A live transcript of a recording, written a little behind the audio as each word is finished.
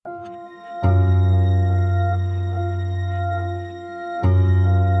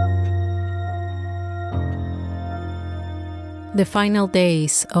The final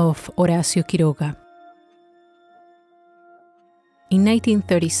days of Horacio Quiroga. In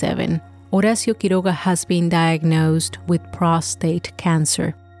 1937, Horacio Quiroga has been diagnosed with prostate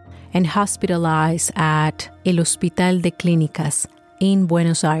cancer and hospitalized at El Hospital de Clínicas in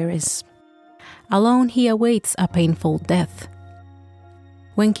Buenos Aires. Alone, he awaits a painful death.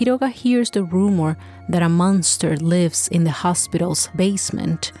 When Quiroga hears the rumor that a monster lives in the hospital's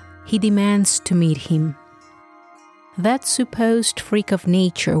basement, he demands to meet him. That supposed freak of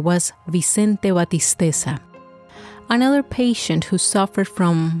nature was Vicente Batisteza, another patient who suffered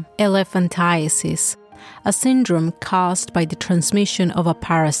from elephantiasis, a syndrome caused by the transmission of a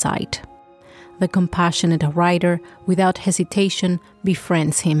parasite. The compassionate writer, without hesitation,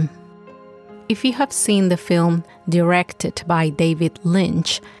 befriends him. If you have seen the film directed by David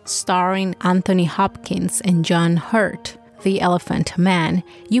Lynch, starring Anthony Hopkins and John Hurt, The Elephant Man,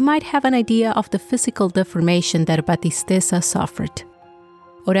 you might have an idea of the physical deformation that Batisteza suffered.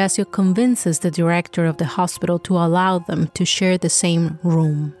 Horacio convinces the director of the hospital to allow them to share the same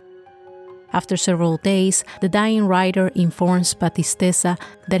room. After several days, the dying writer informs Batisteza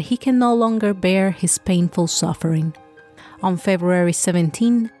that he can no longer bear his painful suffering. On February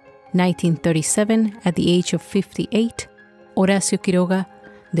 17, 1937, at the age of 58, Horacio Quiroga,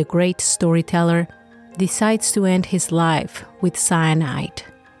 the great storyteller, decides to end his life with cyanide.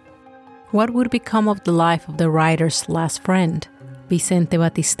 What would become of the life of the writer's last friend, Vicente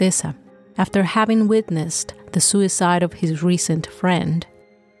Batisteza, after having witnessed the suicide of his recent friend?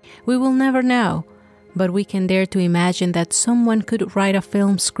 We will never know, but we can dare to imagine that someone could write a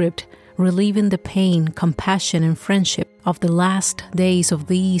film script relieving the pain, compassion, and friendship of the last days of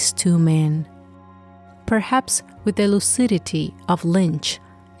these two men. Perhaps with the lucidity of Lynch,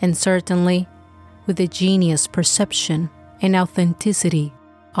 and certainly with the genius, perception, and authenticity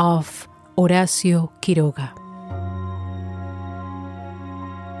of Horacio Quiroga.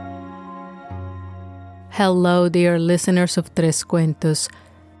 Hello, dear listeners of Tres Cuentos,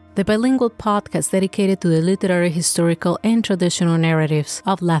 the bilingual podcast dedicated to the literary, historical, and traditional narratives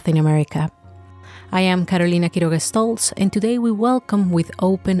of Latin America. I am Carolina Quiroga Stoltz, and today we welcome with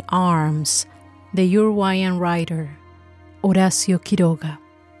open arms the Uruguayan writer, Horacio Quiroga.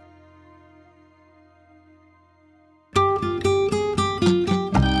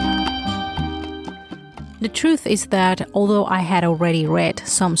 The truth is that although I had already read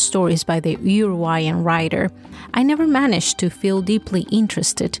some stories by the Uruguayan writer, I never managed to feel deeply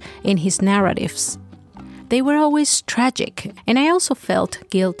interested in his narratives. They were always tragic, and I also felt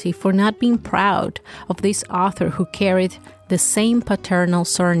guilty for not being proud of this author who carried the same paternal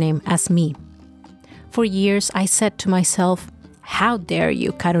surname as me. For years, I said to myself, "How dare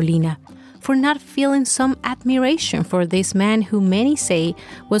you, Carolina, for not feeling some admiration for this man who many say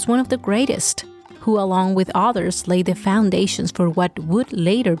was one of the greatest, who along with others laid the foundations for what would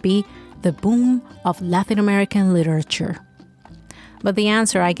later be the boom of Latin American literature." But the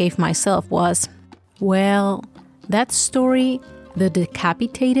answer I gave myself was, well, that story, The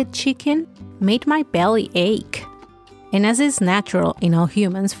Decapitated Chicken, made my belly ache. And as is natural in all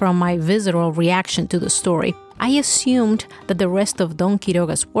humans from my visceral reaction to the story, I assumed that the rest of Don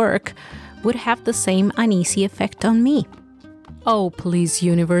Quiroga's work would have the same uneasy effect on me. Oh, please,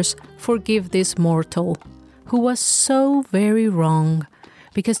 universe, forgive this mortal, who was so very wrong,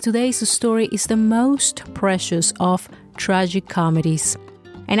 because today's story is the most precious of tragic comedies.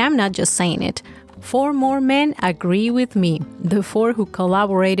 And I'm not just saying it. 4 more men agree with me, the 4 who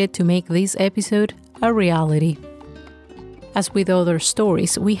collaborated to make this episode a reality. As with other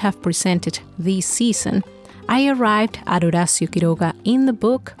stories we have presented this season, I arrived at Horacio Quiroga in the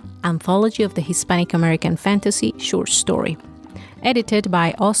book Anthology of the Hispanic American Fantasy Short Story, edited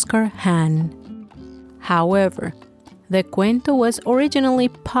by Oscar Hahn. However, the cuento was originally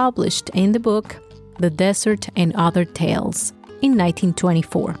published in the book The Desert and Other Tales in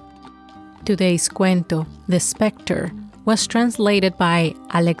 1924. Today's cuento, The Spectre, was translated by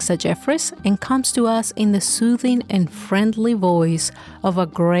Alexa Jeffries and comes to us in the soothing and friendly voice of a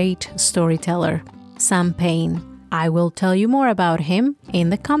great storyteller, Sam Payne. I will tell you more about him in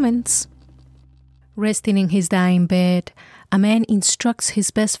the comments. Resting in his dying bed, a man instructs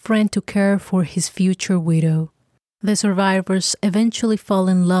his best friend to care for his future widow. The survivors eventually fall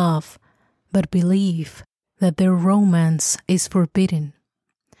in love, but believe that their romance is forbidden.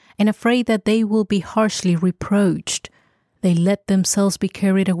 And afraid that they will be harshly reproached, they let themselves be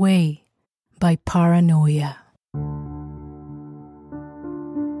carried away by paranoia.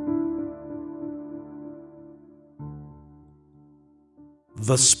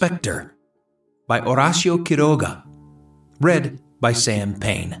 The Spectre by Horacio Quiroga, read by Sam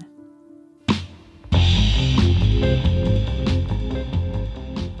Payne.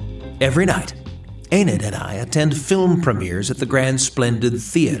 Every night, Enid and I attend film premieres at the Grand Splendid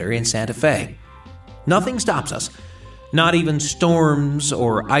Theater in Santa Fe. Nothing stops us, not even storms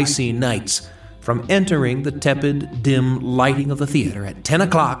or icy nights, from entering the tepid, dim lighting of the theater at 10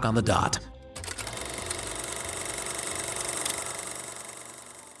 o'clock on the dot.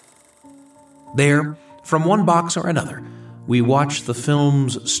 There, from one box or another, we watch the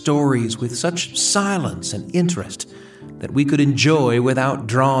film's stories with such silence and interest that we could enjoy without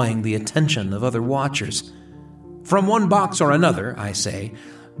drawing the attention of other watchers. From one box or another, I say,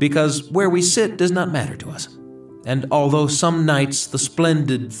 because where we sit does not matter to us. And although some nights the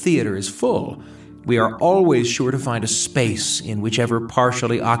splendid theater is full, we are always sure to find a space in whichever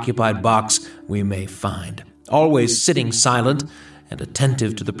partially occupied box we may find, always sitting silent and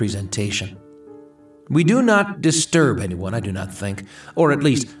attentive to the presentation. We do not disturb anyone, I do not think, or at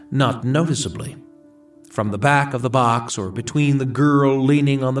least not noticeably. From the back of the box or between the girl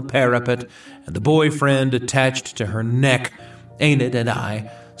leaning on the parapet and the boyfriend attached to her neck, Enid and I,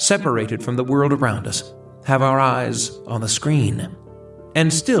 separated from the world around us, have our eyes on the screen.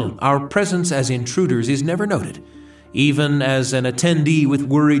 And still, our presence as intruders is never noted, even as an attendee with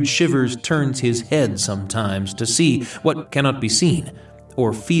worried shivers turns his head sometimes to see what cannot be seen,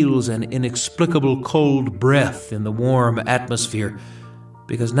 or feels an inexplicable cold breath in the warm atmosphere,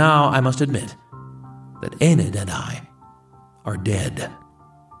 because now I must admit that Enid and I are dead.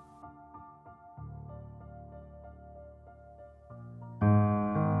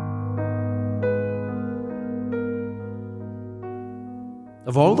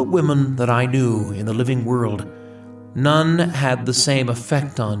 Of all the women that I knew in the living world, none had the same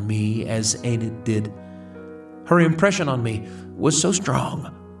effect on me as Enid did. Her impression on me was so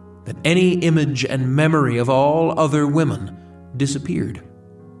strong that any image and memory of all other women disappeared.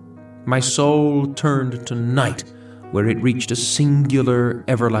 My soul turned to night, where it reached a singular,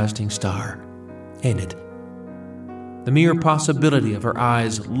 everlasting star, Enid. The mere possibility of her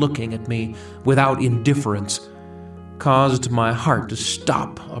eyes looking at me without indifference caused my heart to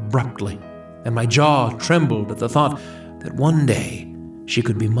stop abruptly, and my jaw trembled at the thought that one day she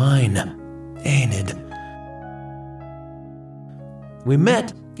could be mine, Enid. We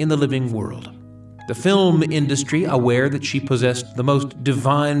met in the living world, the film industry, aware that she possessed the most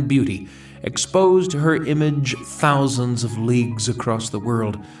divine beauty, exposed her image thousands of leagues across the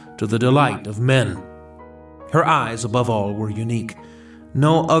world to the delight of men. Her eyes, above all, were unique.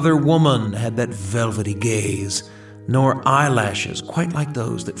 No other woman had that velvety gaze, nor eyelashes quite like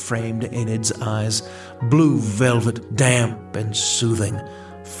those that framed Enid's eyes, blue velvet, damp and soothing,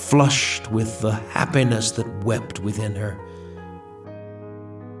 flushed with the happiness that wept within her.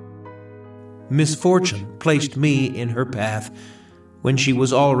 Misfortune placed me in her path when she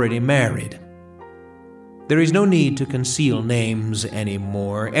was already married. There is no need to conceal names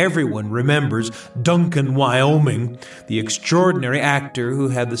anymore. Everyone remembers Duncan Wyoming, the extraordinary actor who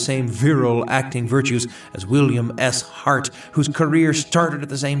had the same virile acting virtues as William S. Hart, whose career started at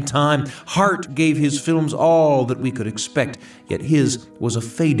the same time. Hart gave his films all that we could expect, yet his was a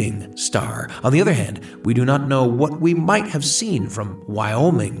fading star. On the other hand, we do not know what we might have seen from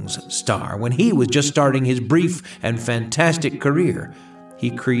Wyoming's star when he was just starting his brief and fantastic career. He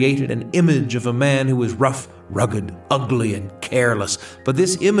created an image of a man who was rough, rugged, ugly, and careless, but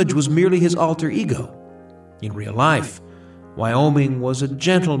this image was merely his alter ego. In real life, Wyoming was a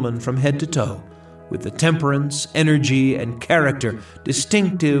gentleman from head to toe, with the temperance, energy, and character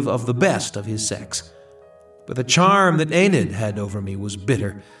distinctive of the best of his sex. But the charm that Enid had over me was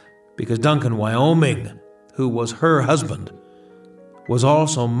bitter, because Duncan Wyoming, who was her husband, was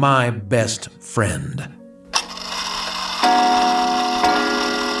also my best friend.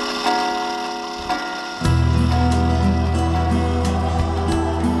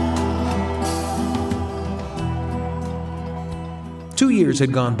 Two years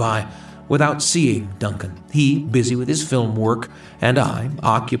had gone by without seeing Duncan, he busy with his film work, and I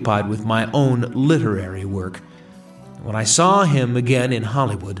occupied with my own literary work. When I saw him again in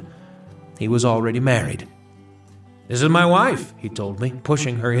Hollywood, he was already married. "This is my wife," he told me,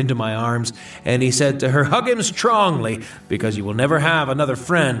 pushing her into my arms, and he said to her, "Hug him strongly, because you will never have another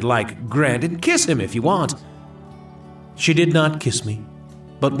friend like Grant, and kiss him if you want." She did not kiss me,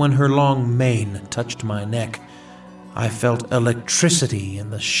 but when her long mane touched my neck, I felt electricity in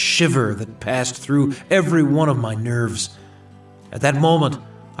the shiver that passed through every one of my nerves. At that moment,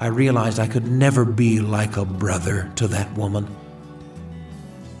 I realized I could never be like a brother to that woman.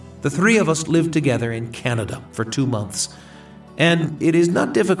 The three of us lived together in Canada for 2 months, and it is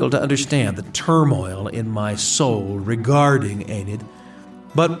not difficult to understand the turmoil in my soul regarding Enid,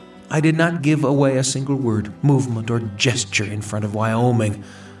 but I did not give away a single word, movement, or gesture in front of Wyoming.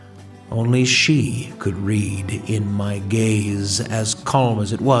 Only she could read in my gaze, as calm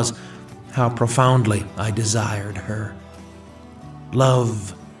as it was, how profoundly I desired her.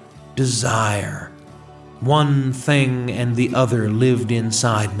 Love, desire, one thing and the other lived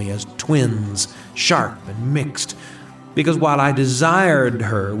inside me as twins, sharp and mixed, because while I desired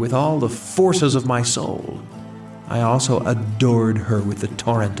her with all the forces of my soul, I also adored her with the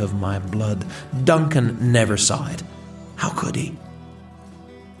torrent of my blood. Duncan never saw it. How could he?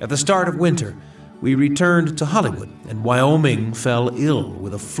 At the start of winter, we returned to Hollywood, and Wyoming fell ill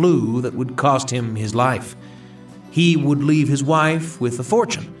with a flu that would cost him his life. He would leave his wife with a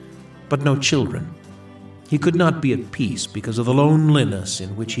fortune, but no children. He could not be at peace because of the loneliness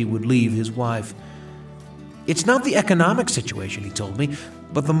in which he would leave his wife. It's not the economic situation, he told me,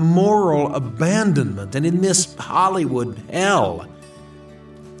 but the moral abandonment, and in this Hollywood hell.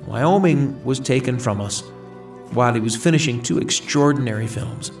 Wyoming was taken from us while he was finishing 2 extraordinary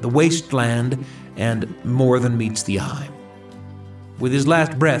films, The Wasteland and More Than Meets the Eye. With his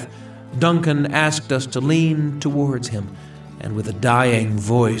last breath, Duncan asked us to lean towards him, and with a dying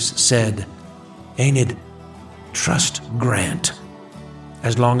voice said, "Enid, trust Grant.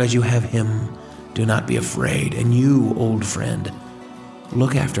 As long as you have him, do not be afraid. And you, old friend,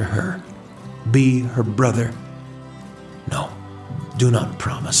 look after her. Be her brother. No, do not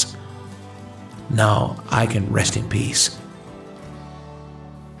promise. Now I can rest in peace."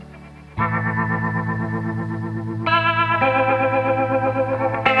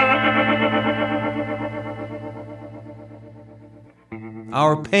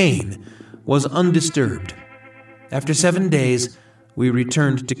 Our pain was undisturbed. After 7 days, we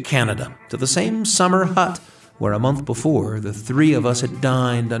returned to Canada, to the same summer hut where a month before the 3 of us had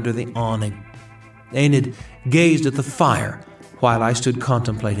dined under the awning. Enid gazed at the fire while I stood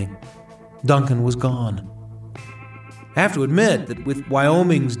contemplating. Duncan was gone. I have to admit that with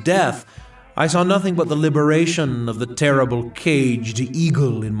Wyoming's death, I saw nothing but the liberation of the terrible caged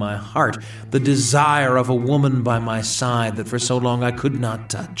eagle in my heart, the desire of a woman by my side that for so long I could not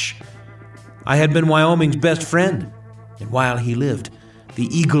touch. I had been Wyoming's best friend, and while he lived, the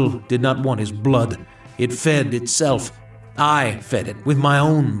eagle did not want his blood. It fed itself. I fed it with my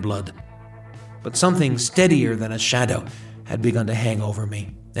own blood. But something steadier than a shadow had begun to hang over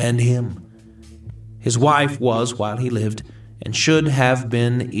me, and him. His wife was, while he lived, and should have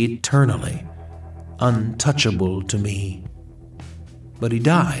been eternally, untouchable to me. But he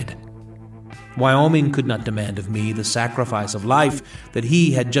died. Wyoming could not demand of me the sacrifice of life that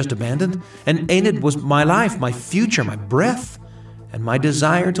he had just abandoned, and Enid was my life, my future, my breath, and my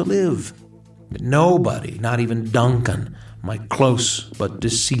desire to live. But nobody, not even Duncan, my close but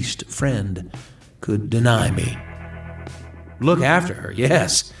deceased friend, could deny me. Look after her,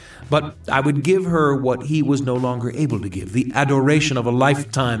 yes, but I would give her what he was no longer able to give, the adoration of a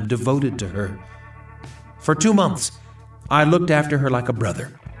lifetime devoted to her. For 2 months, I looked after her like a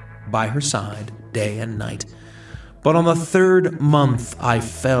brother, by her side, day and night. But on the 3rd month, I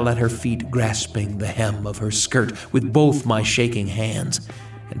fell at her feet, grasping the hem of her skirt with both my shaking hands,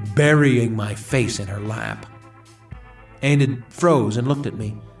 and burying my face in her lap. Enid froze and looked at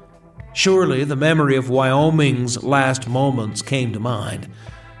me. Surely the memory of Wyoming's last moments came to mind,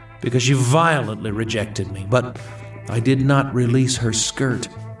 because she violently rejected me, but I did not release her skirt.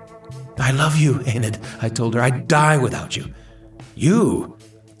 "I love you, Enid," I told her. "I'd die without you." "You?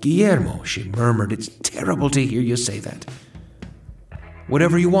 Guillermo," she murmured. "It's terrible to hear you say that."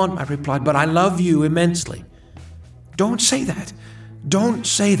 "Whatever you want," I replied, "but I love you immensely." "Don't say that. Don't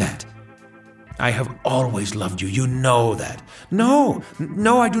say that." "I have always loved you. You know that." No,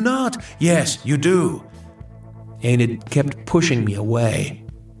 I do not." "Yes, you do." Enid kept pushing me away,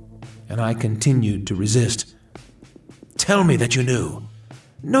 and I continued to resist. "Tell me that you knew."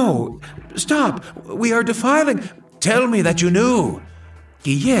 "No, stop. We are defiling." "Tell me that you knew."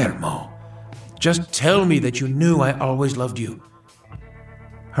 "Guillermo, just tell me that you knew I always loved you."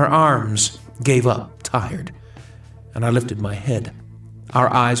 Her arms gave up, tired, and I lifted my head.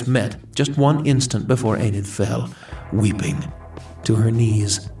 Our eyes met just 1 instant before Enid fell, weeping, to her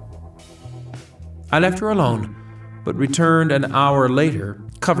knees. I left her alone, but returned an hour later,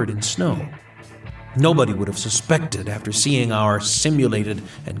 covered in snow. Nobody would have suspected, after seeing our simulated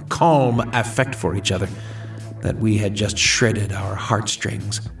and calm affect for each other, that we had just shredded our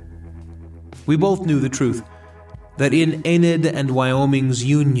heartstrings. We both knew the truth, that in Enid and Wyoming's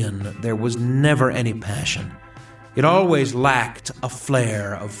union there was never any passion. It always lacked a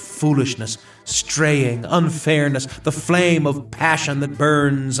flare of foolishness, straying, unfairness, the flame of passion that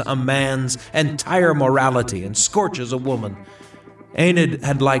burns a man's entire morality and scorches a woman. Enid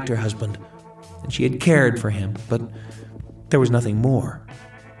had liked her husband, and she had cared for him, but there was nothing more.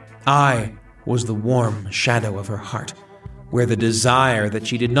 I was the warm shadow of her heart, where the desire that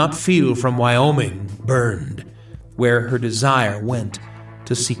she did not feel from Wyoming burned, where her desire went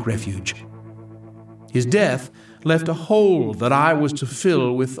to seek refuge. His death left a hole that I was to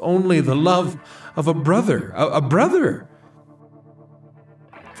fill with only the love of a brother, a brother.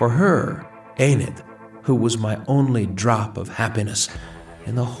 For her, Enid, who was my only drop of happiness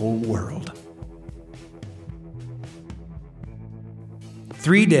in the whole world.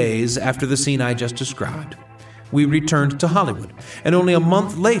 3 days after the scene I just described, we returned to Hollywood, and only a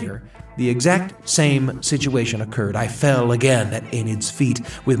month later, the exact same situation occurred. I fell again at Enid's feet,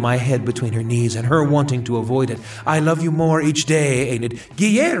 with my head between her knees and her wanting to avoid it. I love you more each day, Enid.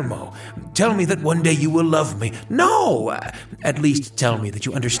 Guillermo, tell me that one day you will love me. No! At least tell me that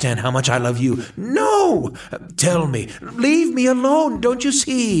you understand how much I love you. No! Tell me. Leave me alone. Don't you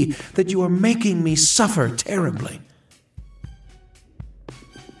see that you are making me suffer terribly?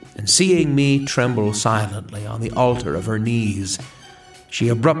 And seeing me tremble silently on the altar of her knees, she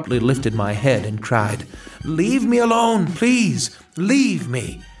abruptly lifted my head and cried, "Leave me alone, please, leave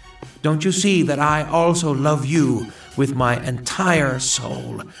me. Don't you see that I also love you with my entire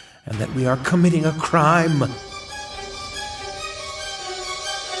soul, and that we are committing a crime?"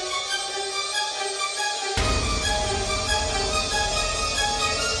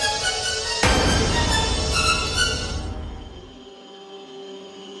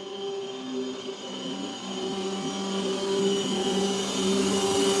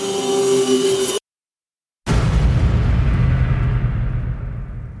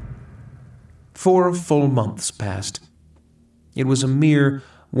 Four full months passed. It was a mere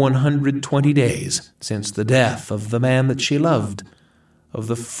 120 days since the death of the man that she loved, of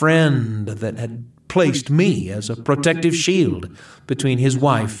the friend that had placed me as a protective shield between his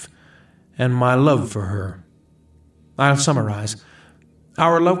wife and my love for her. I'll summarize.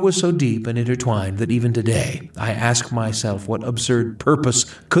 Our love was so deep and intertwined that even today I ask myself what absurd purpose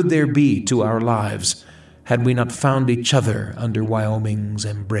could there be to our lives had we not found each other under Wyoming's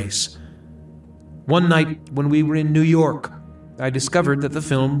embrace. One night when we were in New York, I discovered that the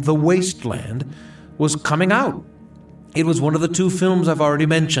film The Wasteland was coming out. It was one of the 2 films I've already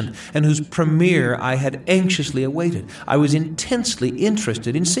mentioned, and whose premiere I had anxiously awaited. I was intensely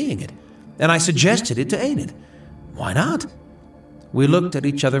interested in seeing it, and I suggested it to Enid. Why not? We looked at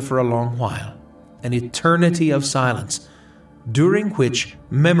each other for a long while, an eternity of silence, during which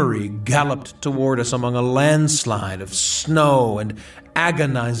memory galloped toward us among a landslide of snow and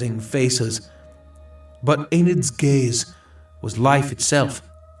agonizing faces. But Enid's gaze was life itself,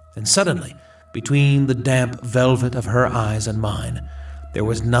 and suddenly, between the damp velvet of her eyes and mine, there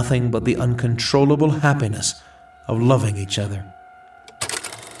was nothing but the uncontrollable happiness of loving each other.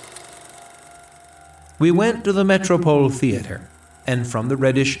 We went to the Metropole Theater, and from the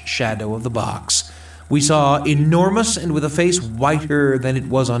reddish shadow of the box, we saw, enormous and with a face whiter than it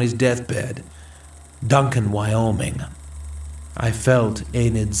was on his deathbed, Duncan Wyoming. I felt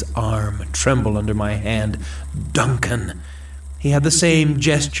Enid's arm tremble under my hand. Duncan. He had the same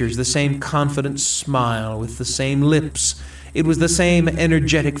gestures, the same confident smile, with the same lips. It was the same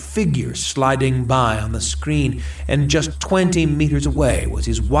energetic figure sliding by on the screen, and just 20 meters away was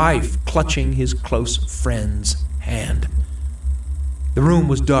his wife clutching his close friend's hand. The room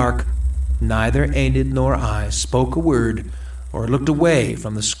was dark. Neither Enid nor I spoke a word or looked away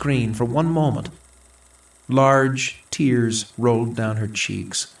from the screen for one moment. Large tears rolled down her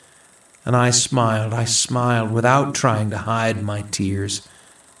cheeks, and I smiled without trying to hide my tears.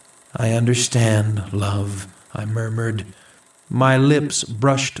 "I understand, love," I murmured. My lips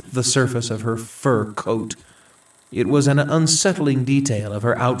brushed the surface of her fur coat. It was an unsettling detail of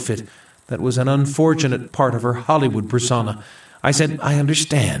her outfit that was an unfortunate part of her Hollywood persona. I said, "I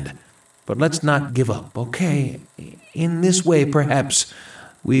understand, but let's not give up, okay? In this way, perhaps,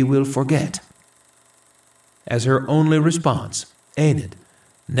 we will forget." As her only response, Enid,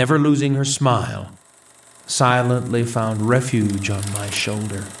 never losing her smile, silently found refuge on my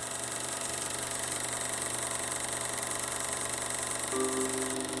shoulder.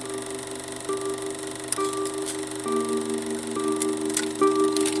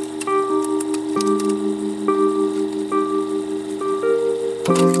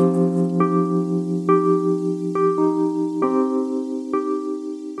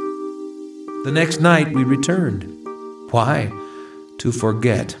 The next night we returned. Why? To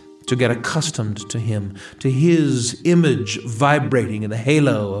forget, to get accustomed to him, to his image vibrating in the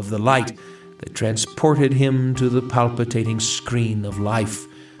halo of the light that transported him to the palpitating screen of life,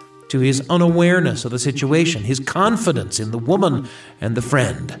 to his unawareness of the situation, his confidence in the woman and the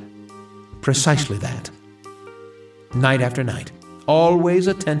friend. Precisely that. Night after night, always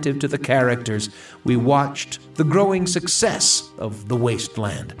attentive to the characters, we watched the growing success of The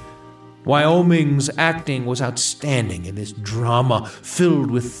Wasteland. Wyoming's acting was outstanding in this drama filled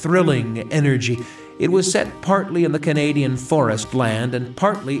with thrilling energy. It was set partly in the Canadian forest land and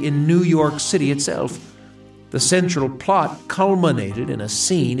partly in New York City itself. The central plot culminated in a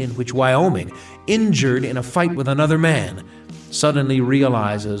scene in which Wyoming, injured in a fight with another man, suddenly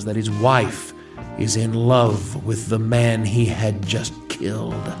realizes that his wife is in love with the man he had just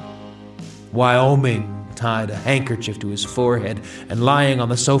killed. Wyoming tied a handkerchief to his forehead and, lying on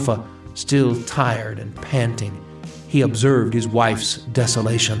the sofa, still tired and panting, he observed his wife's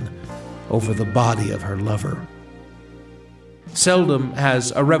desolation over the body of her lover. Seldom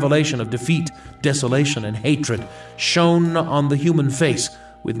has a revelation of defeat, desolation, and hatred shone on the human face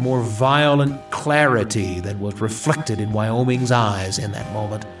with more violent clarity than was reflected in Wyoming's eyes in that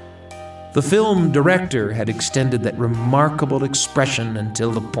moment. The film director had extended that remarkable expression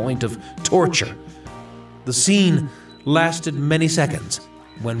until the point of torture. The scene lasted many seconds,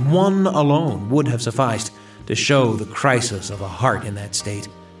 when one alone would have sufficed to show the crisis of a heart in that state.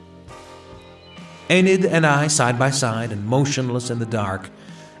 Enid and I, side by side and motionless in the dark,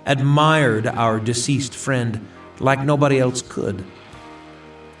 admired our deceased friend like nobody else could.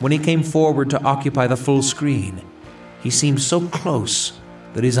 When he came forward to occupy the full screen, he seemed so close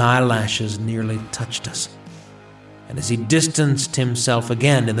that his eyelashes nearly touched us. And as he distanced himself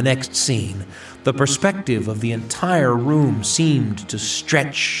again in the next scene, the perspective of the entire room seemed to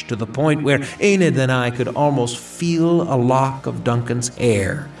stretch to the point where Enid and I could almost feel a lock of Duncan's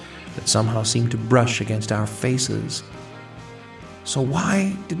hair that somehow seemed to brush against our faces. So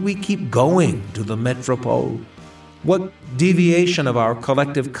why did we keep going to the Metropole? What deviation of our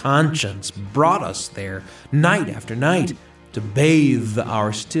collective conscience brought us there night after night to bathe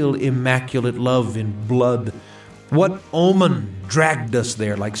our still immaculate love in blood? What omen dragged us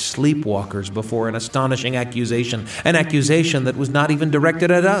there like sleepwalkers before an astonishing accusation, an accusation that was not even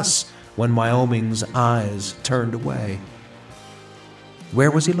directed at us when Wyoming's eyes turned away?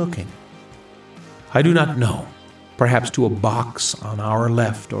 Where was he looking? I do not know, perhaps to a box on our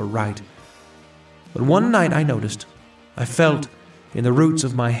left or right. But one night I noticed, I felt in the roots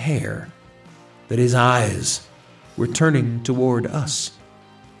of my hair, that his eyes were turning toward us.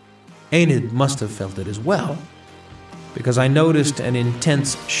 Enid must have felt it as well, because I noticed an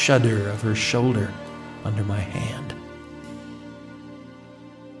intense shudder of her shoulder under my hand.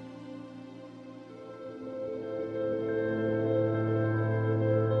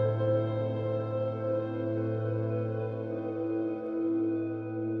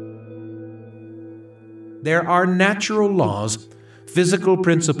 There are natural laws, physical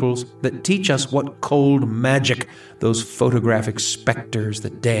principles that teach us what cold magic those photographic specters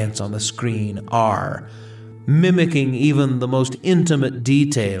that dance on the screen are, mimicking even the most intimate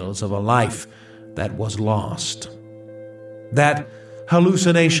details of a life that was lost. That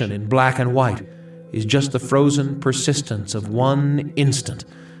hallucination in black and white is just the frozen persistence of one instant,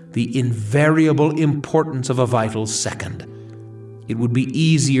 the invariable importance of a vital second. It would be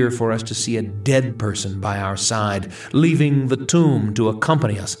easier for us to see a dead person by our side, leaving the tomb to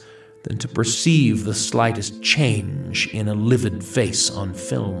accompany us, than to perceive the slightest change in a livid face on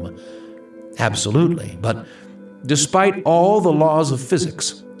film. Absolutely, but despite all the laws of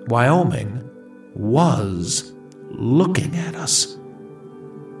physics, Wyoming was looking at us.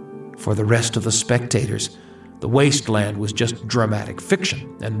 For the rest of the spectators, The Wasteland was just dramatic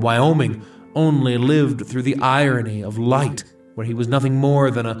fiction, and Wyoming only lived through the irony of light, where he was nothing more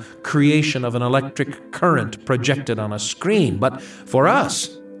than a creation of an electric current projected on a screen. But for us,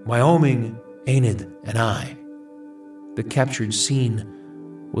 Wyoming, Enid, and I, the captured scene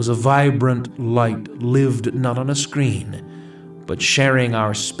was a vibrant light lived not on a screen, but sharing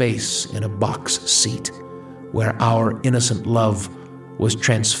our space in a box seat, where our innocent love was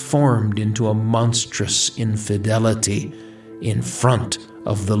transformed into a monstrous infidelity in front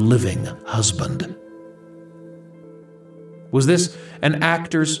of the living husband. Was this an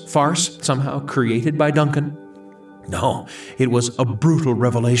actor's farce somehow created by Duncan? No, it was a brutal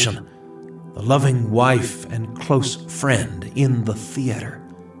revelation. The loving wife and close friend in the theater,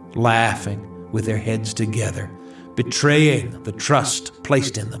 laughing with their heads together, betraying the trust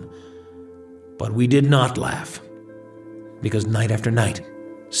placed in them. But we did not laugh, because night after night,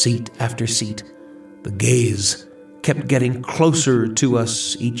 seat after seat, the gaze kept getting closer to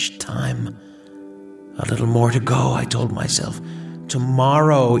us each time. A little more to go, I told myself.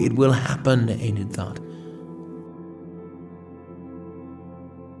 Tomorrow it will happen, Enid thought.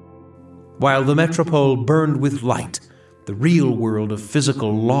 While the Metropole burned with light, the real world of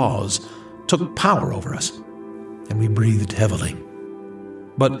physical laws took power over us, and we breathed heavily,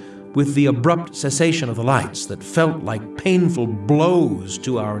 But with the abrupt cessation of the lights that felt like painful blows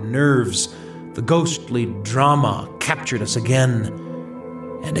to our nerves, the ghostly drama captured us again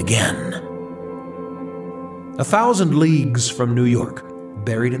and again. 1,000 leagues from New York,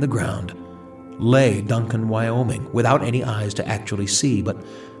 buried in the ground, lay Duncan, Wyoming, without any eyes to actually see. But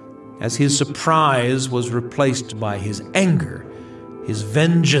as his surprise was replaced by his anger, his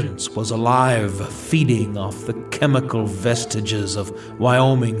vengeance was alive, feeding off the chemical vestiges of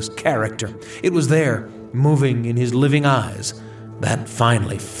Wyoming's character. It was there, moving in his living eyes, that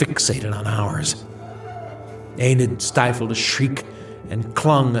finally fixated on ours. Enid stifled a shriek and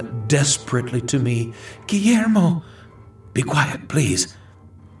clung desperately to me. "Guillermo, be quiet, please."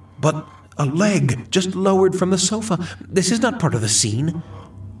 "But a leg just lowered from the sofa. This is not part of the scene."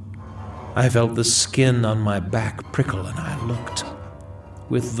 I felt the skin on my back prickle, and I looked.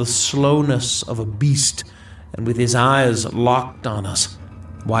 With the slowness of a beast, and with his eyes locked on us,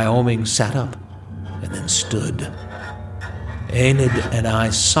 Wyoming sat up and then stood. Enid and I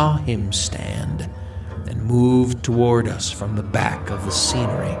saw him stand and move toward us from the back of the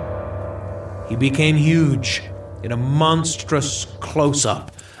scenery. He became huge in a monstrous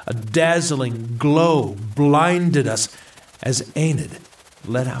close-up. A dazzling glow blinded us as Enid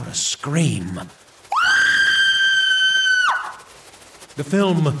let out a scream. The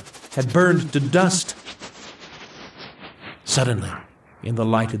film had burned to dust. Suddenly, in the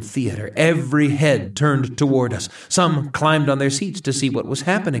lighted theater, every head turned toward us. Some climbed on their seats to see what was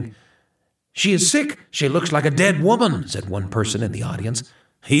happening. "She is sick. She looks like a dead woman," said one person in the audience.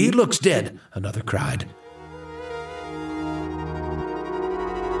 "He looks dead," another cried.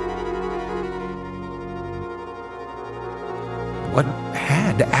 What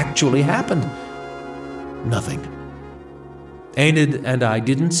had actually happened? Nothing. Enid and I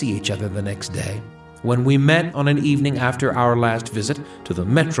didn't see each other the next day. When we met on an evening after our last visit to the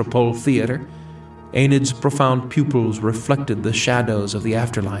Metropole Theater, Enid's profound pupils reflected the shadows of the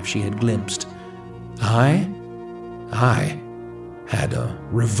afterlife she had glimpsed. I had a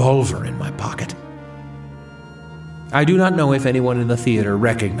revolver in my pocket. I do not know if anyone in the theater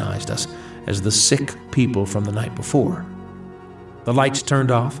recognized us as the sick people from the night before. The lights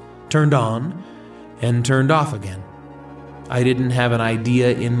turned off, turned on, and turned off again. I didn't have an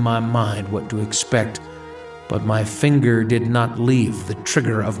idea in my mind what to expect, but my finger did not leave the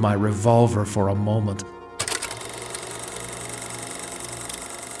trigger of my revolver for a moment.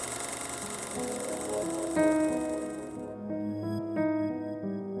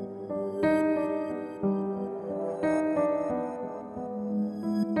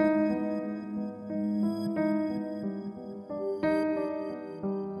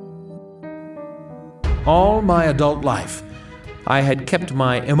 All my adult life, I had kept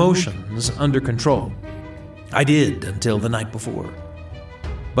my emotions under control. I did until the night before.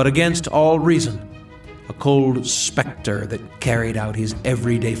 But against all reason, a cold specter that carried out his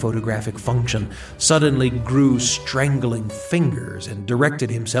everyday photographic function suddenly grew strangling fingers and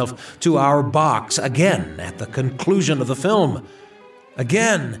directed himself to our box again at the conclusion of the film.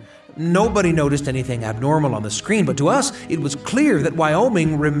 Again, nobody noticed anything abnormal on the screen, but to us it was clear that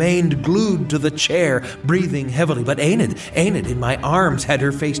Wyoming remained glued to the chair, breathing heavily. But Enid in my arms had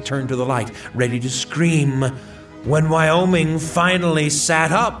her face turned to the light, ready to scream. When Wyoming finally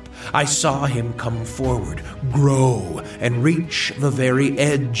sat up, I saw him come forward, grow, and reach the very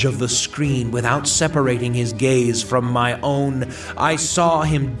edge of the screen without separating his gaze from my own. I saw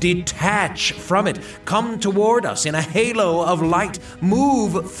him detach from it, come toward us in a halo of light,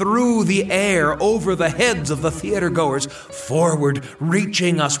 move through the air over the heads of the theatergoers, forward,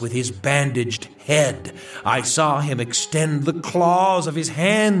 reaching us with his bandaged head. I saw him extend the claws of his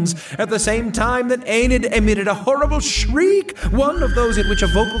hands at the same time that Enid emitted a horrible shriek, one of those in which a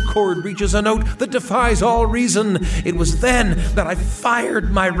vocal cord reaches a note that defies all reason. It was then that I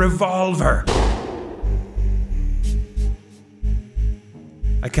fired my revolver.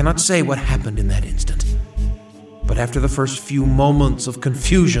 I cannot say what happened in that instant, but after the first few moments of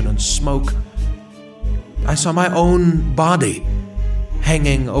confusion and smoke, I saw my own body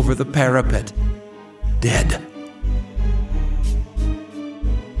hanging over the parapet, dead.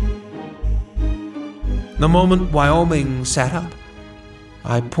 The moment Wyoming sat up,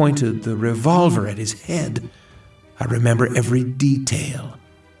 I pointed the revolver at his head. I remember every detail.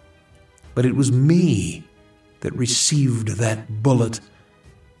 But it was me that received that bullet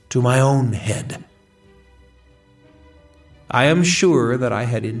to my own head. I am sure that I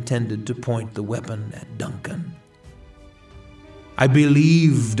had intended to point the weapon at Duncan. I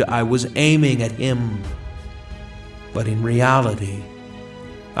believed I was aiming at him, but in reality,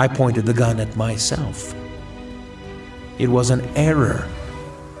 I pointed the gun at myself. It was an error,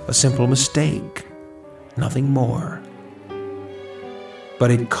 a simple mistake, nothing more.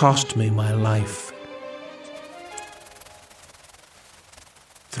 But it cost me my life.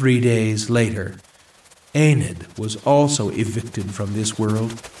 3 days later, Enid was also evicted from this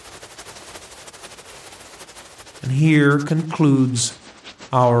world. And here concludes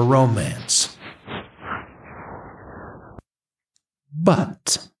our romance.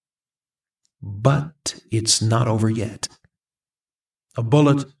 But it's not over yet. A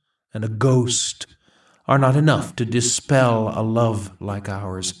bullet and a ghost are not enough to dispel a love like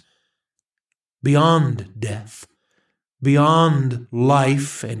ours. Beyond death, beyond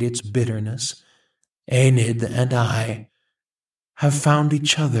life and its bitterness, Enid and I have found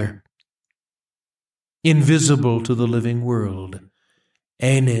each other. Invisible to the living world,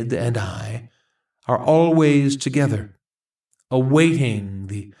 Enid and I are always together, awaiting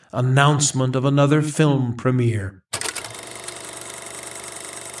the announcement of another film premiere.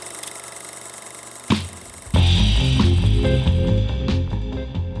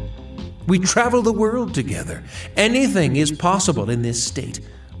 We travel the world together. Anything is possible in this state.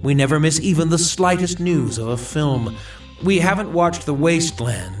 We never miss even the slightest news of a film. We haven't watched The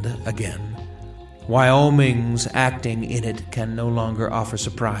Wasteland again. Wyoming's acting in it can no longer offer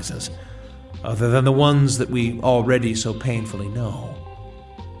surprises, other than the ones that we already so painfully know.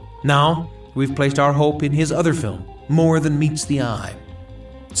 Now, we've placed our hope in his other film, More Than Meets the Eye.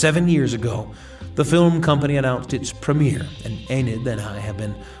 7 years ago, the film company announced its premiere, and Enid and I have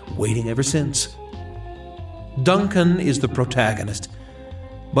been waiting ever since. Duncan is the protagonist,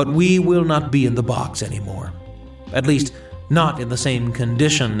 but we will not be in the box anymore. At least, not in the same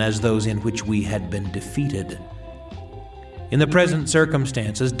condition as those in which we had been defeated. In the present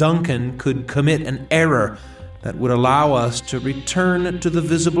circumstances, Duncan could commit an error that would allow us to return to the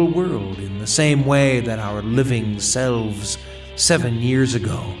visible world in the same way that our living selves 7 years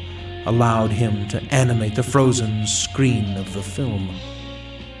ago allowed him to animate the frozen screen of the film.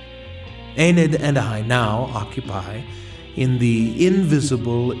 Enid and I now occupy in the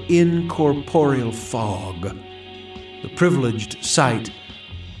invisible, incorporeal fog, the privileged sight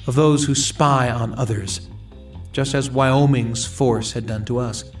of those who spy on others, just as Wyoming's force had done to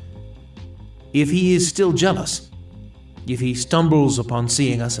us. If he is still jealous, if he stumbles upon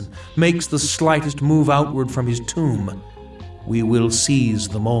seeing us and makes the slightest move outward from his tomb, we will seize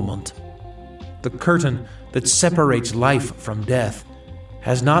the moment. The curtain that separates life from death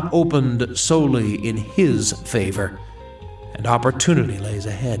has not opened solely in his favor, and opportunity lays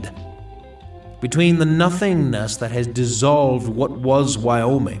ahead. Between the nothingness that has dissolved what was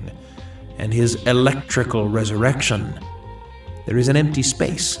Wyoming and his electrical resurrection, there is an empty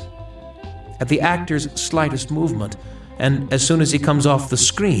space. At the actor's slightest movement, and as soon as he comes off the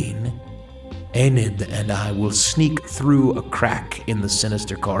screen, Enid and I will sneak through a crack in the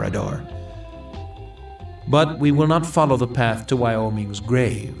sinister corridor. But we will not follow the path to Wyoming's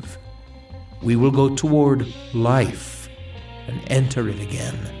grave. We will go toward life and enter it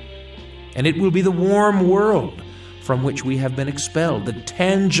again. And it will be the warm world from which we have been expelled, the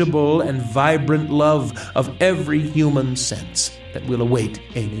tangible and vibrant love of every human sense that will await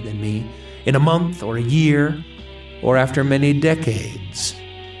Enid and me in a month or a year or after many decades.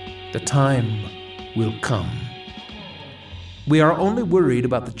 The time will come. We are only worried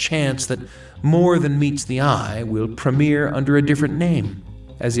about the chance that More Than Meets the Eye will premiere under a different name,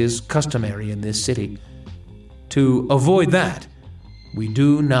 as is customary in this city. To avoid that, we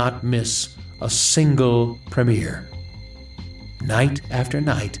do not miss a single premiere. Night after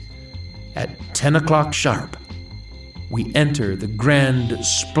night, at 10 o'clock sharp, we enter the grand,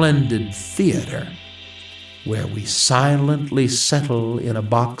 splendid theater, where we silently settle in a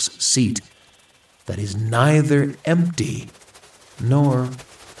box seat that is neither empty nor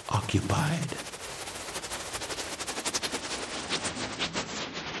occupied.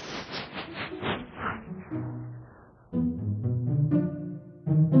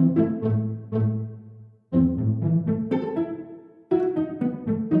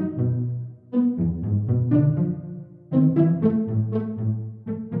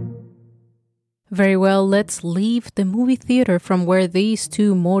 Very well, let's leave the movie theater from where these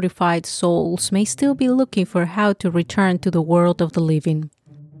two mortified souls may still be looking for how to return to the world of the living.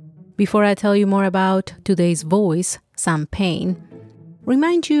 Before I tell you more about today's voice, Sam Payne,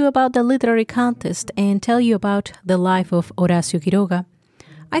 remind you about the literary contest and tell you about the life of Horacio Quiroga,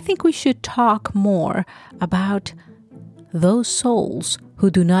 I think we should talk more about those souls who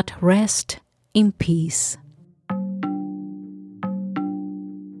do not rest in peace.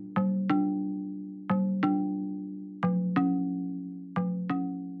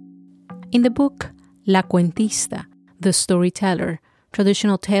 In the book La Cuentista, The Storyteller,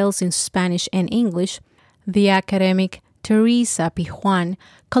 Traditional Tales in Spanish and English, the academic Teresa Pijuan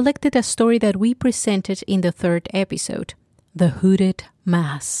collected a story that we presented in the 3rd episode, The Hooded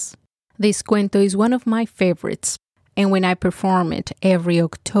Mass. This cuento is one of my favorites, and when I perform it every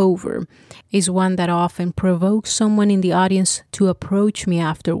October, is one that often provokes someone in the audience to approach me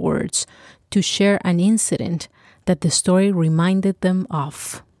afterwards to share an incident that the story reminded them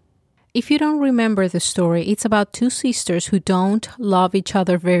of. If you don't remember the story, it's about 2 sisters who don't love each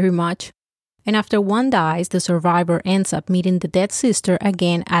other very much, and after one dies, the survivor ends up meeting the dead sister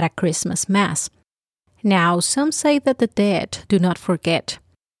again at a Christmas Mass. Now, some say that the dead do not forget,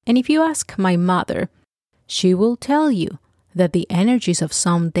 and if you ask my mother, she will tell you that the energies of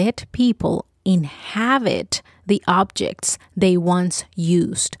some dead people inhabit the objects they once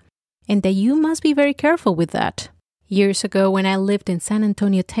used, and that you must be very careful with that. Years ago, when I lived in San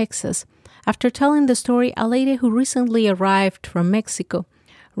Antonio, Texas, after telling the story, a lady who recently arrived from Mexico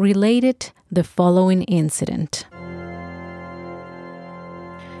related the following incident.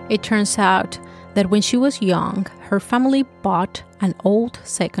 It turns out that when she was young, her family bought an old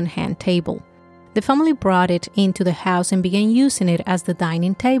second-hand table. The family brought it into the house and began using it as the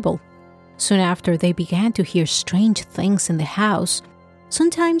dining table. Soon after, they began to hear strange things in the house.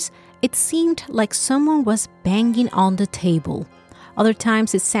 Sometimes it seemed like someone was banging on the table. Other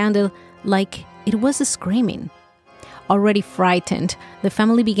times it sounded like it was screaming. Already frightened, the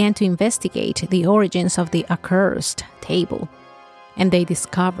family began to investigate the origins of the accursed table. And they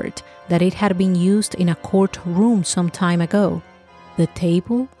discovered that it had been used in a courtroom some time ago. The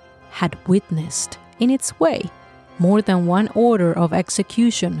table had witnessed, in its way, more than one order of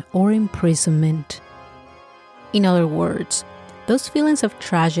execution or imprisonment. In other words, those feelings of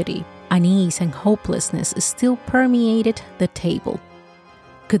tragedy, unease, and hopelessness still permeated the table.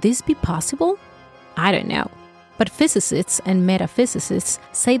 Could this be possible? I don't know. But physicists and metaphysicists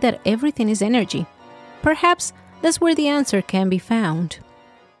say that everything is energy. Perhaps that's where the answer can be found.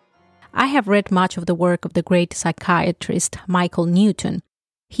 I have read much of the work of the great psychiatrist Michael Newton.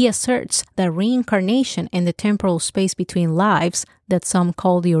 He asserts that reincarnation and the temporal space between lives, that some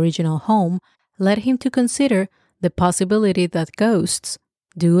call the original home, led him to consider the possibility that ghosts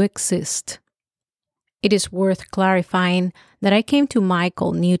do exist. It is worth clarifying that I came to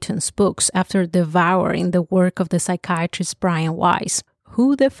Michael Newton's books after devouring the work of the psychiatrist Brian Weiss,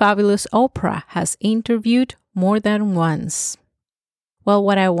 who the fabulous Oprah has interviewed more than once. Well,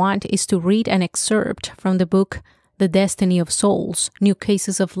 what I want is to read an excerpt from the book The Destiny of Souls, New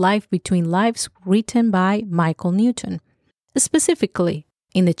Cases of Life Between Lives, written by Michael Newton, specifically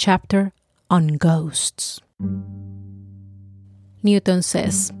in the chapter on ghosts. Newton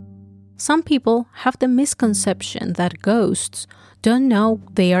says, some people have the misconception that ghosts don't know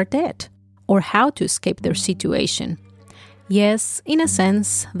they are dead or how to escape their situation. Yes, in a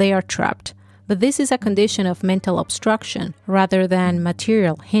sense, they are trapped, but this is a condition of mental obstruction rather than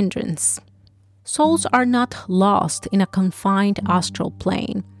material hindrance. Souls are not lost in a confined astral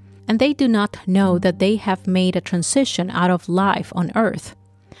plane, and they do not know that they have made a transition out of life on Earth.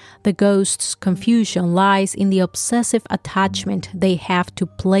 The ghost's confusion lies in the obsessive attachment they have to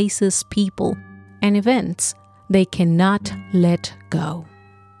places, people, and events they cannot let go.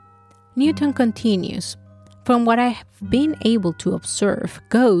 Newton continues, from what I have been able to observe,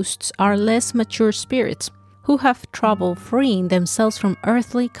 ghosts are less mature spirits who have trouble freeing themselves from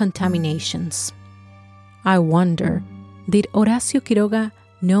earthly contaminations. I wonder, did Horacio Quiroga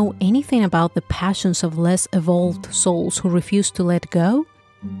know anything about the passions of less evolved souls who refuse to let go?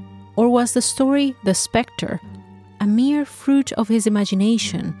 Or was the story The Spectre a mere fruit of his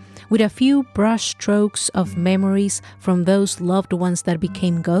imagination, with a few brush strokes of memories from those loved ones that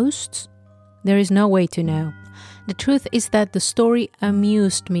became ghosts? There is no way to know. The truth is that the story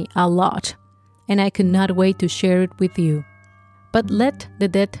amused me a lot, and I could not wait to share it with you. But let the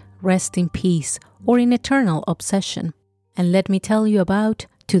dead rest in peace or in eternal obsession, and let me tell you about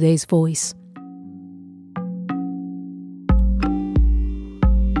today's voice.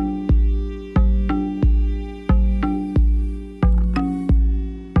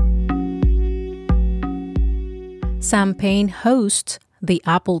 Sam Payne hosts The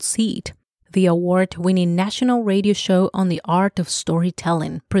Apple Seed, the award-winning national radio show on the art of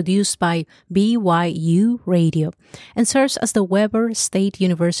storytelling, produced by BYU Radio, and serves as the Weber State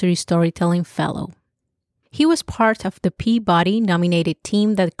University Storytelling Fellow. He was part of the Peabody-nominated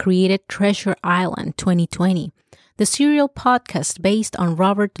team that created Treasure Island 2020, the serial podcast based on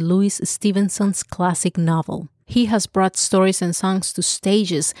Robert Louis Stevenson's classic novel. He has brought stories and songs to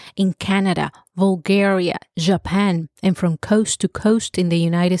stages in Canada, Bulgaria, Japan, and from coast to coast in the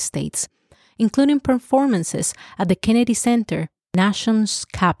United States, including performances at the Kennedy Center, nation's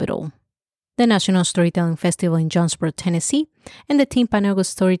capital, the National Storytelling Festival in Jonesboro, Tennessee, and the Timpanogos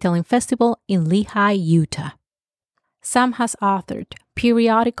Storytelling Festival in Lehi, Utah. Sam has authored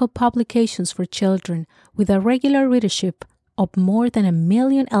periodical publications for children with a regular readership of more than 1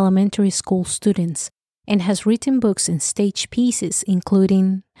 million elementary school students and has written books and stage pieces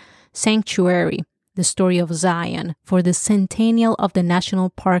including Sanctuary, the story of Zion for the centennial of the National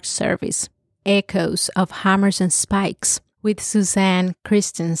Park Service, Echoes of Hammers and Spikes with Suzanne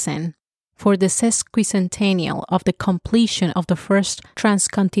Christensen for the sesquicentennial of the completion of the first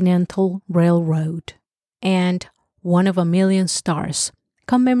transcontinental railroad, and One of a Million Stars,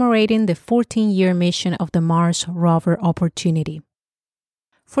 commemorating the 14-year mission of the Mars rover Opportunity.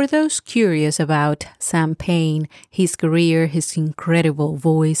 For those curious about Sam Payne, his career, his incredible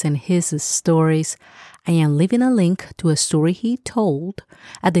voice, and his stories, I am leaving a link to a story he told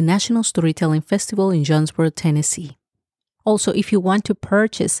at the National Storytelling Festival in Jonesboro, Tennessee. Also, if you want to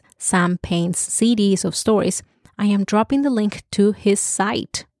purchase Sam Payne's CDs of stories, I am dropping the link to his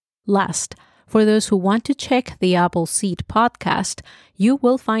site. Last, for those who want to check the Appleseed podcast, you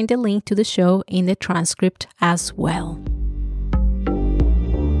will find a link to the show in the transcript as well.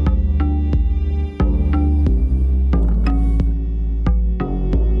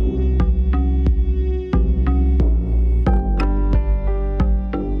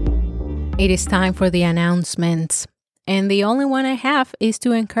 It is time for the announcements. And the only one I have is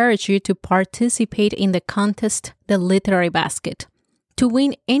to encourage you to participate in the contest, The Literary Basket. To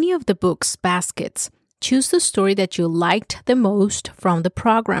win any of the book's baskets, choose the story that you liked the most from the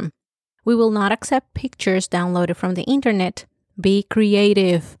program. We will not accept pictures downloaded from the internet. Be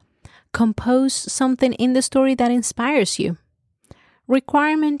creative. Compose something in the story that inspires you.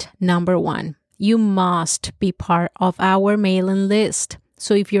 Requirement number 1. You must be part of our mailing list.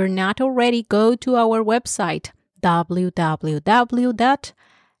 So if you're not already, go to our website,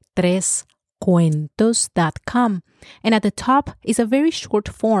 www.trescuentos.com. And at the top is a very short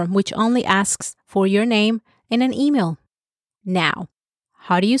form which only asks for your name and an email. Now,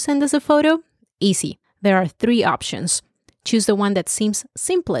 how do you send us a photo? Easy. There are 3 options. Choose the one that seems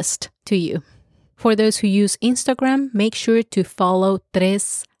simplest to you. For those who use Instagram, make sure to follow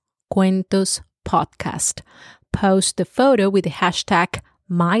Tres Cuentos Podcast. Post the photo with the hashtag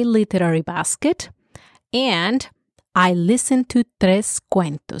 #MyLiteraryBasket and I listen to Tres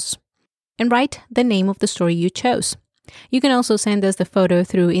Cuentos, and write the name of the story you chose. You can also send us the photo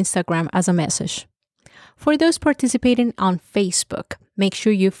through Instagram as a message. For those participating on Facebook, make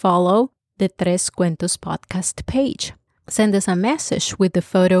sure you follow the Tres Cuentos podcast page. Send us a message with the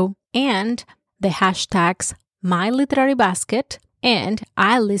photo and the hashtags #MyLiteraryBasket and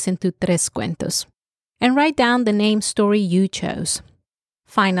I listen to Tres Cuentos, and write down the name story you chose.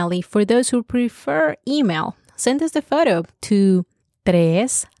 Finally, for those who prefer email, send us the photo to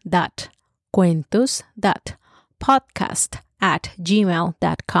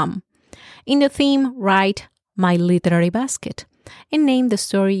tres.cuentos.podcast@gmail.com. In the theme, write My Literary Basket and name the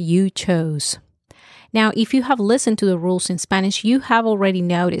story you chose. Now, if you have listened to the rules in Spanish, you have already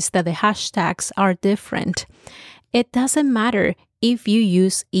noticed that the hashtags are different. It doesn't matter if you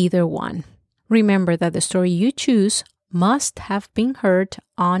use either one. Remember that the story you choose must have been heard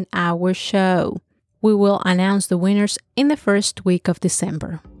on our show. We will announce the winners in the first week of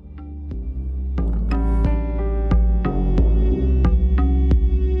December.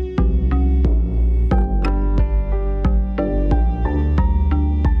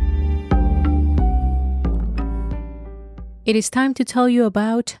 It is time to tell you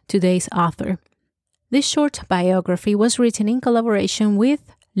about today's author. This short biography was written in collaboration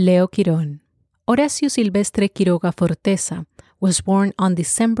with Leo Quirón. Horacio Silvestre Quiroga Forteza was born on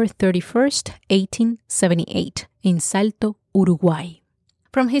December 31st, 1878, in Salto, Uruguay.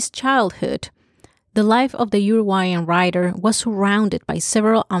 From his childhood, the life of the Uruguayan writer was surrounded by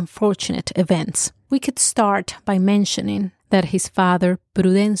several unfortunate events. We could start by mentioning that his father,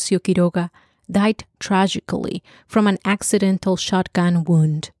 Prudencio Quiroga, died tragically from an accidental shotgun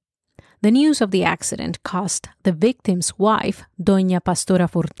wound. The news of the accident caused the victim's wife, Doña Pastora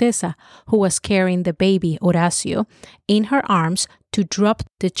Forteza, who was carrying the baby Horacio in her arms, to drop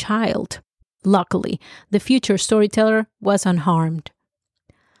the child. Luckily, the future storyteller was unharmed.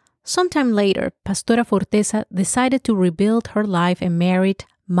 Sometime later, Pastora Forteza decided to rebuild her life and married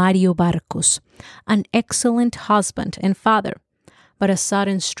Mario Barcos, an excellent husband and father, but a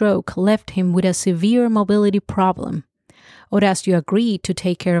sudden stroke left him with a severe mobility problem. Horacio agreed to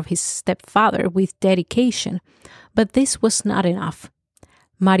take care of his stepfather with dedication, but this was not enough.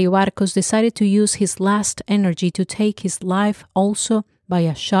 Mario Barcos decided to use his last energy to take his life also by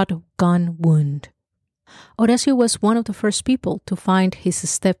a shotgun wound. Horacio was one of the first people to find his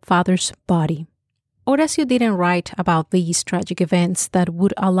stepfather's body. Horacio didn't write about these tragic events that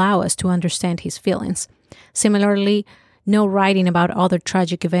would allow us to understand his feelings. Similarly, no writing about other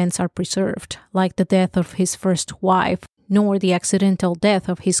tragic events are preserved, like the death of his first wife, nor the accidental death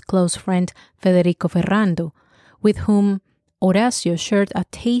of his close friend Federico Ferrando, with whom Horacio shared a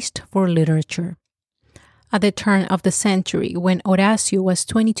taste for literature. At the turn of the century, when Horacio was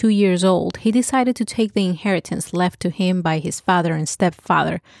 22 years old, he decided to take the inheritance left to him by his father and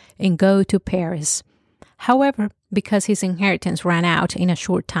stepfather and go to Paris. However, because his inheritance ran out in a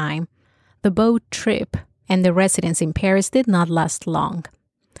short time, the boat trip and the residence in Paris did not last long.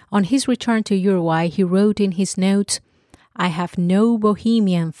 On his return to Uruguay, he wrote in his notes, "I have no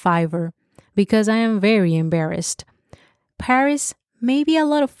bohemian fiver, because I am very embarrassed. Paris may be a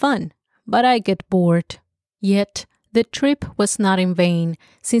lot of fun, but I get bored." Yet, the trip was not in vain,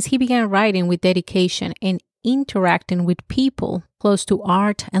 since he began writing with dedication and interacting with people close to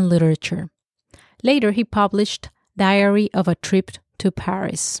art and literature. Later, he published Diary of a Trip to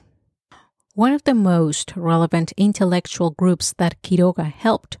Paris. One of the most relevant intellectual groups that Quiroga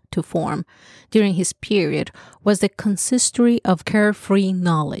helped to form during his period was the Consistory of Carefree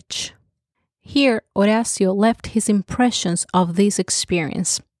Knowledge. Here, Horacio left his impressions of this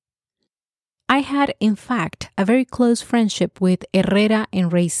experience. I had, in fact, a very close friendship with Herrera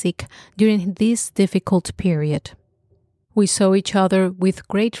and Reisig during this difficult period. We saw each other with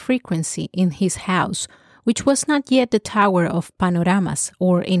great frequency in his house, which was not yet the Tower of Panoramas,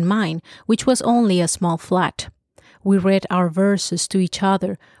 or in mine, which was only a small flat. We read our verses to each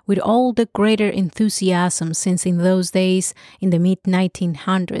other with all the greater enthusiasm, since in those days, in the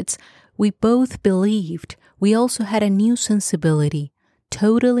mid-1900s, we both believed we also had a new sensibility,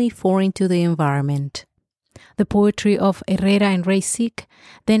 totally foreign to the environment. The poetry of Herrera and Reisig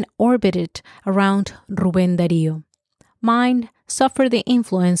then orbited around Rubén Darío. Mine suffered the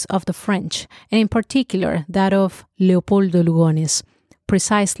influence of the French, and in particular that of Leopoldo Lugones,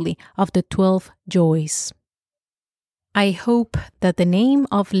 precisely of the 12 Joys. I hope that the name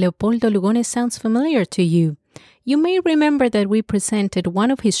of Leopoldo Lugones sounds familiar to you. You may remember that we presented one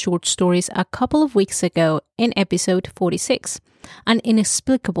of his short stories a couple of weeks ago in episode 46, An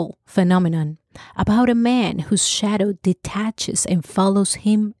Inexplicable Phenomenon, about a man whose shadow detaches and follows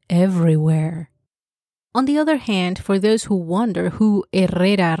him everywhere. On the other hand, for those who wonder who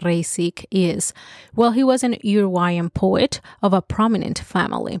Herrera Reisig is, well, he was an Uruguayan poet of a prominent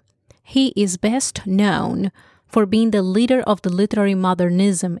family. He is best known for being the leader of the literary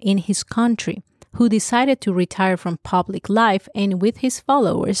modernism in his country, who decided to retire from public life and with his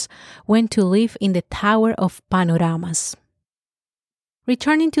followers went to live in the Tower of Panoramas.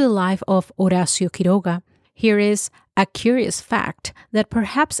 Returning to the life of Horacio Quiroga, here is a curious fact that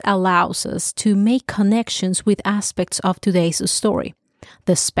perhaps allows us to make connections with aspects of today's story: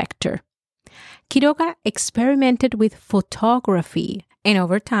 the specter. Quiroga experimented with photography and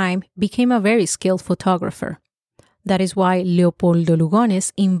over time became a very skilled photographer. That is why Leopoldo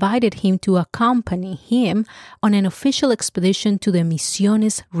Lugones invited him to accompany him on an official expedition to the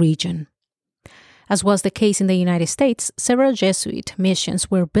Misiones region. As was the case in the United States, several Jesuit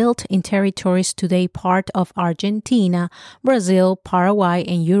missions were built in territories today part of Argentina, Brazil, Paraguay,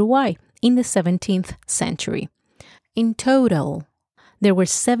 and Uruguay in the 17th century. In total, there were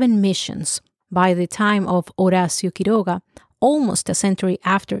 7 missions. By the time of Horacio Quiroga, almost a century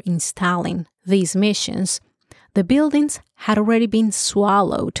after installing these missions, the buildings had already been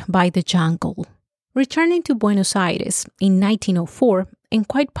swallowed by the jungle. Returning to Buenos Aires in 1904, and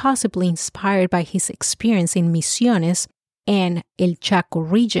quite possibly inspired by his experience in Misiones and El Chaco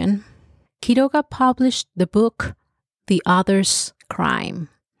region, Quiroga published the book The Other's Crime.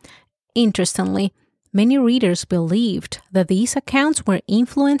 Interestingly, many readers believed that these accounts were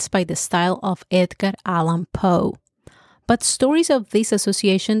influenced by the style of Edgar Allan Poe. But stories of this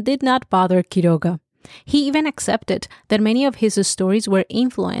association did not bother Quiroga. He even accepted that many of his stories were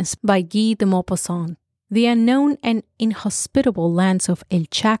influenced by Guy de Maupassant. The unknown and inhospitable lands of El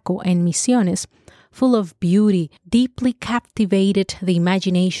Chaco and Misiones, full of beauty, deeply captivated the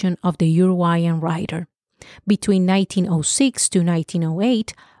imagination of the Uruguayan writer. Between 1906 to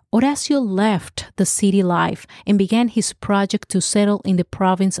 1908, Horacio left the city life and began his project to settle in the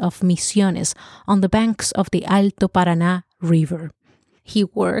province of Misiones on the banks of the Alto Paraná River. He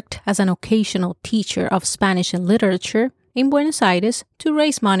worked as an occasional teacher of Spanish and literature in Buenos Aires to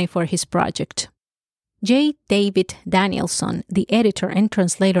raise money for his project. J. David Danielson, the editor and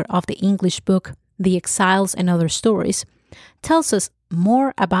translator of the English book The Exiles and Other Stories, tells us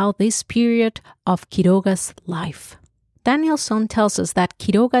more about this period of Quiroga's life. Danielson tells us that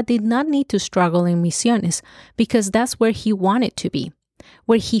Quiroga did not need to struggle in Misiones because that's where he wanted to be,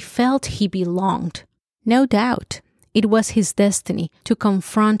 where he felt he belonged. No doubt, it was his destiny to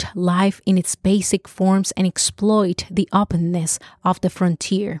confront life in its basic forms and exploit the openness of the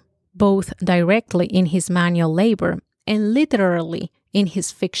frontier, both directly in his manual labor and literally in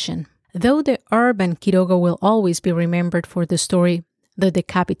his fiction. Though the urban Quiroga will always be remembered for the story The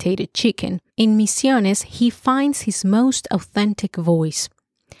Decapitated Chicken, in Misiones he finds his most authentic voice.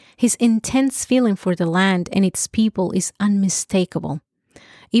 His intense feeling for the land and its people is unmistakable.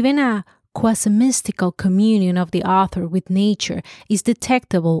 Even a quasi-mystical communion of the author with nature is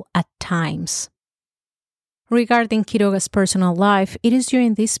detectable at times. Regarding Quiroga's personal life, it is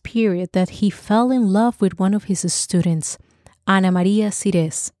during this period that he fell in love with one of his students, Ana Maria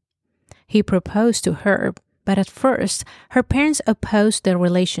Cires. He proposed to her, but at first, her parents opposed their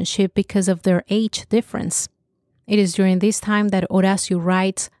relationship because of their age difference. It is during this time that Horacio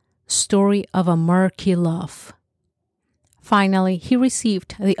writes Story of a Murky Love. Finally, he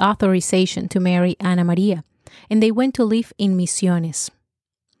received the authorization to marry Ana Maria, and they went to live in Misiones.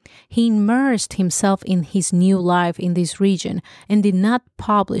 He immersed himself in his new life in this region and did not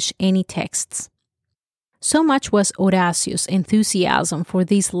publish any texts. So much was Horacio's enthusiasm for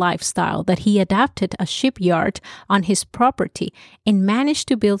this lifestyle that he adapted a shipyard on his property and managed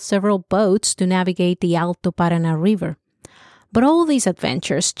to build several boats to navigate the Alto Paraná River. But all these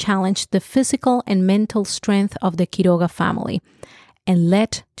adventures challenged the physical and mental strength of the Quiroga family and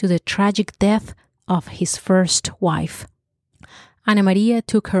led to the tragic death of his first wife. Ana Maria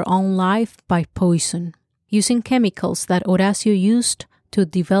took her own life by poison, using chemicals that Horacio used to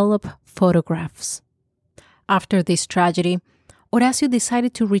develop photographs. After this tragedy, Horacio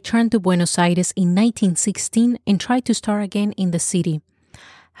decided to return to Buenos Aires in 1916 and try to start again in the city.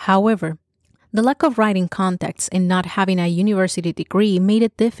 However, the lack of writing contacts and not having a university degree made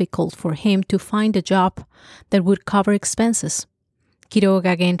it difficult for him to find a job that would cover expenses.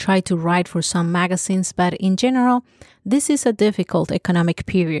 Quiroga again tried to write for some magazines, but in general, this is a difficult economic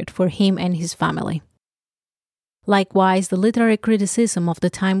period for him and his family. Likewise, the literary criticism of the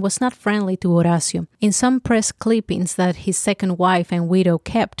time was not friendly to Horacio. In some press clippings that his second wife and widow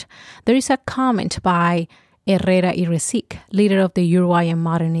kept, there is a comment by Herrera y Resic, leader of the Uruguayan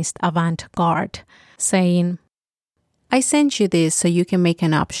modernist avant-garde, saying, "I sent you this so you can make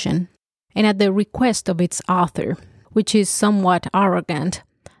an option." And at the request of its author, which is somewhat arrogant,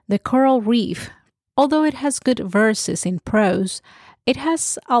 The Coral Reef, although it has good verses in prose, it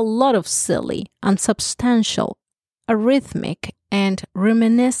has a lot of silly, unsubstantial, arrhythmic, and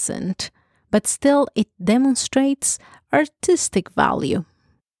reminiscent, but still it demonstrates artistic value.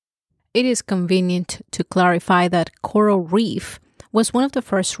 It is convenient to clarify that Coral Reef was one of the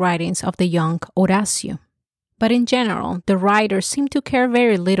first writings of the young Horacio. But in general, the writer seemed to care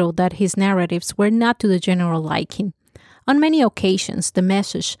very little that his narratives were not to the general liking. On many occasions, the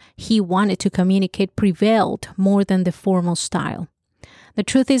message he wanted to communicate prevailed more than the formal style. The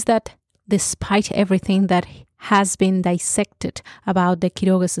truth is that, despite everything that has been dissected about the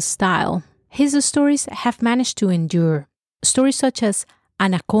Quiroga's style, his stories have managed to endure. Stories such as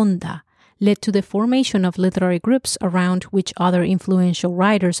Anaconda led to the formation of literary groups around which other influential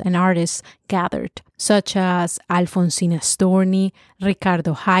writers and artists gathered, such as Alfonsina Storni,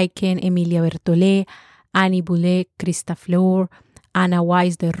 Ricardo Heiken, Emilia Bertolet, Annie Boulet, Krista Flor, Ana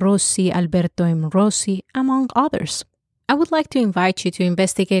Weiss de Rossi, Alberto M. Rossi, among others. I would like to invite you to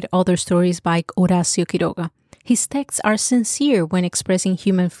investigate other stories by Horacio Quiroga. His texts are sincere when expressing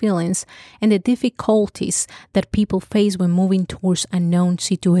human feelings and the difficulties that people face when moving towards unknown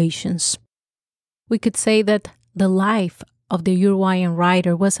situations. We could say that the life of the Uruguayan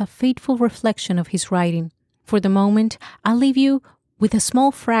writer was a faithful reflection of his writing. For the moment, I'll leave you with a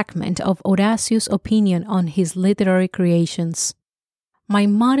small fragment of Horacio's opinion on his literary creations. My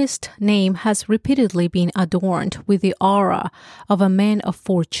modest name has repeatedly been adorned with the aura of a man of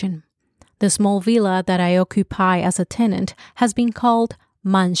fortune. The small villa that I occupy as a tenant has been called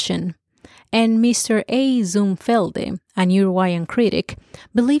mansion, and Mr. A. Zumfelde, an Uruguayan critic,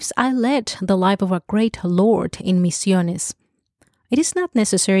 believes I led the life of a great lord in Misiones. It is not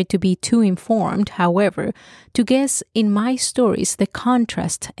necessary to be too informed, however, to guess in my stories the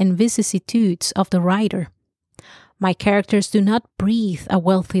contrast and vicissitudes of the writer. My characters do not breathe a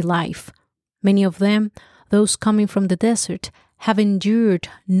wealthy life. Many of them, those coming from the desert, have endured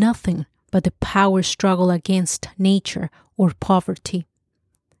nothing but the power struggle against nature or poverty.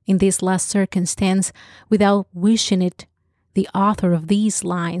 In this last circumstance, without wishing it, the author of these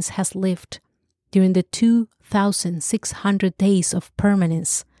lines has lived during the 2,600 days of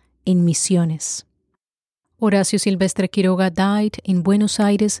permanence in Misiones. Horacio Silvestre Quiroga died in Buenos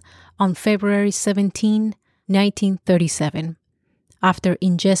Aires on February 17, 1937, after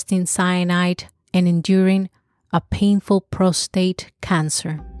ingesting cyanide and enduring a painful prostate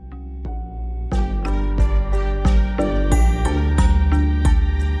cancer.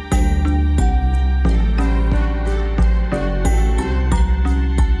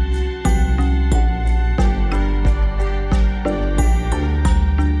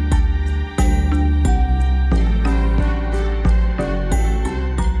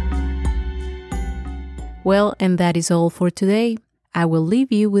 Well, and that is all for today. I will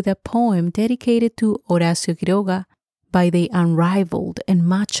leave you with a poem dedicated to Horacio Quiroga by the unrivaled and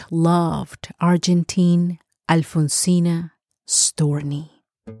much loved Argentine Alfonsina Storni.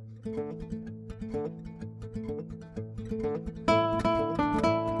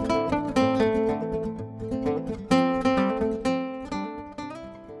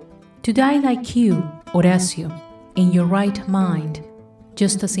 To die like you, Horacio, in your right mind,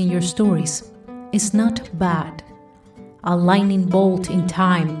 just as in your stories, is not bad. A lightning bolt in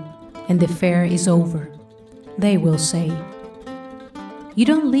time, and the fair is over, they will say. You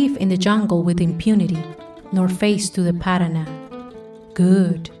don't live in the jungle with impunity, nor face to the Paraná.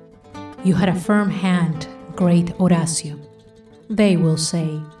 Good. You had a firm hand, great Horacio, they will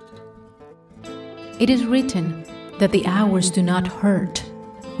say. It is written that the hours do not hurt.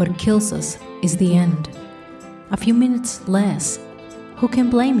 What kills us is the end. A few minutes less, who can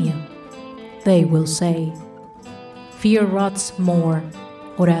blame you? They will say. Fear rots more,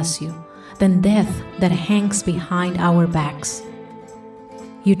 Horacio, than death that hangs behind our backs.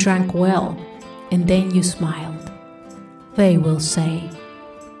 You drank well, and then you smiled. They will say.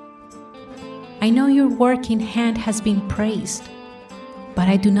 I know your working hand has been praised, but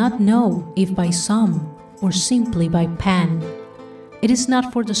I do not know if by some or simply by pen. It is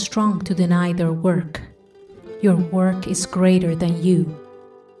not for the strong to deny their work. Your work is greater than you,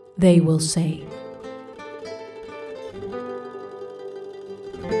 they will say.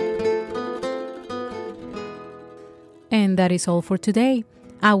 And that is all for today.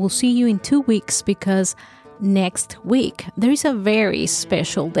 I will see you in 2 weeks because next week there is a very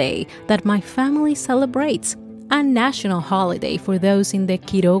special day that my family celebrates, a national holiday for those in the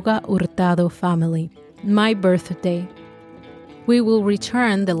Quiroga Hurtado family, my birthday. We will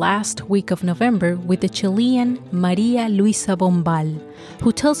return the last week of November with the Chilean Maria Luisa Bombal,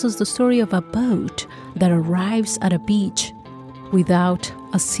 who tells us the story of a boat that arrives at a beach without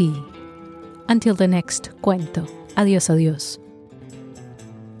a sea. Until the next cuento. Adiós, adiós.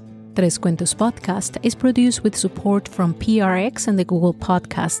 Tres Cuentos Podcast is produced with support from PRX and the Google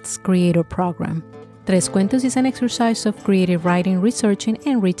Podcasts Creator Program. Tres Cuentos is an exercise of creative writing, researching,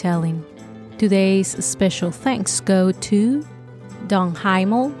 and retelling. Today's special thanks go to Don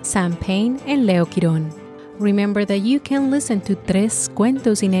Heimel, Sam Payne, and Leo Quiron. Remember that you can listen to Tres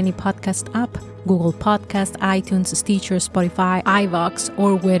Cuentos in any podcast app, Google Podcast, iTunes, Stitcher, Spotify, iVoox,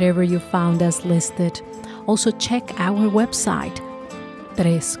 or wherever you found us listed. Also check our website,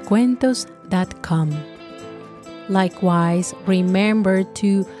 trescuentos.com. Likewise, remember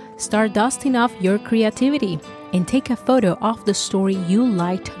to start dusting off your creativity and take a photo of the story you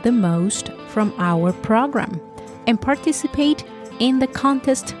liked the most from our program and participate in the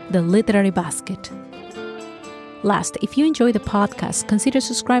contest, The Literary Basket. Last, if you enjoy the podcast, consider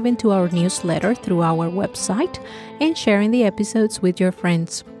subscribing to our newsletter through our website and sharing the episodes with your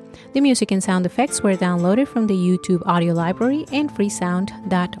friends. The music and sound effects were downloaded from the YouTube audio library and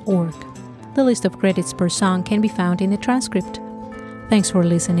freesound.org. The list of credits per song can be found in the transcript. Thanks for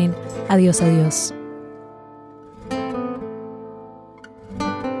listening. Adiós, adiós.